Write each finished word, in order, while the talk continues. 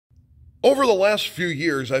Over the last few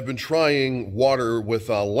years, I've been trying water with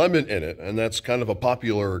lemon in it, and that's kind of a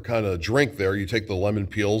popular kind of drink there. You take the lemon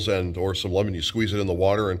peels or some lemon, you squeeze it in the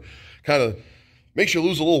water and kind of makes you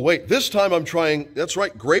lose a little weight. This time I'm trying, that's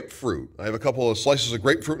right, grapefruit. I have a couple of slices of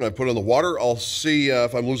grapefruit and I put it in the water. I'll see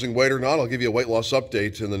if I'm losing weight or not. I'll give you a weight loss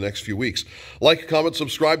update in the next few weeks. Like, comment,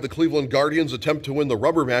 subscribe. The Cleveland Guardians attempt to win the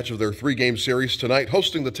rubber match of their 3-game series tonight,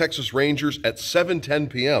 hosting the Texas Rangers at 7:10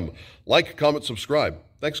 p.m. Like, comment, subscribe.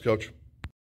 Thanks, Coach.